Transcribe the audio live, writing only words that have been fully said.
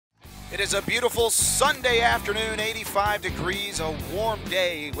It is a beautiful Sunday afternoon, 85 degrees, a warm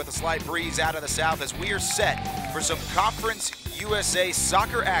day with a slight breeze out of the south as we are set for some Conference USA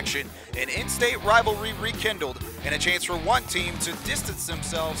soccer action, an in-state rivalry rekindled, and a chance for one team to distance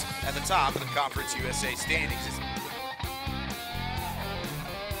themselves at the top of the Conference USA standings.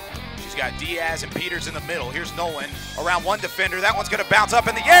 She's got Diaz and Peters in the middle. Here's Nolan around one defender. That one's going to bounce up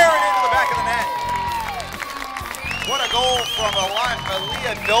in the air and into the back of the net. What a goal from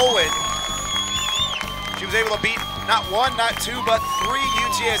Aaliyah Nolan. She was able to beat not one, not two, but three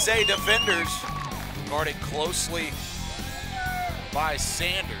UTSA defenders. Guarded closely by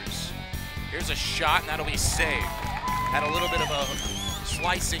Sanders. Here's a shot, and that'll be saved. Had a little bit of a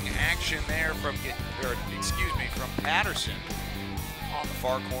slicing action there from Patterson on the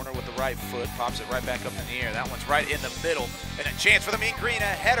far corner with the right foot. Pops it right back up in the air. That one's right in the middle. And a chance for the Mean Green, a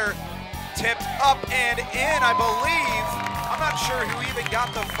header. Tipped up and in, I believe. I'm not sure who even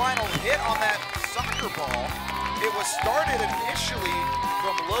got the final hit on that soccer ball. It was started initially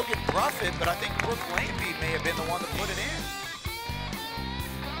from Logan Bruffett, but I think Brooke Lambie may have been the one to put it in.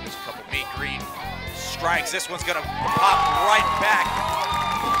 There's a couple Mean Green strikes. This one's gonna pop right back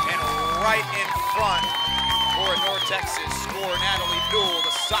and right in front for a North Texas score. Natalie Newell,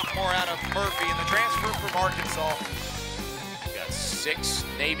 the sophomore out of Murphy, and the transfer from Arkansas. 6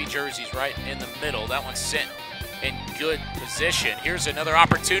 Navy jerseys right in the middle. That one's sent in good position. Here's another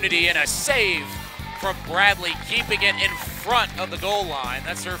opportunity and a save from Bradley, keeping it in front of the goal line.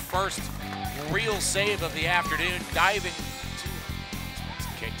 That's her first real save of the afternoon. Diving to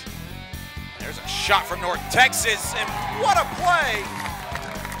kicked. There's a shot from North Texas, and what a play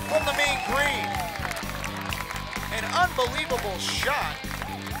from the Mean Green. An unbelievable shot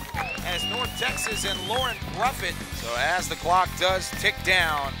as North Texas and Lauren Bruffett. So as the clock does tick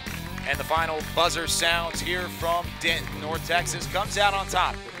down and the final buzzer sounds here from Denton, North Texas comes out on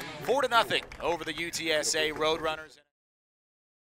top 4-0 over the UTSA Roadrunners.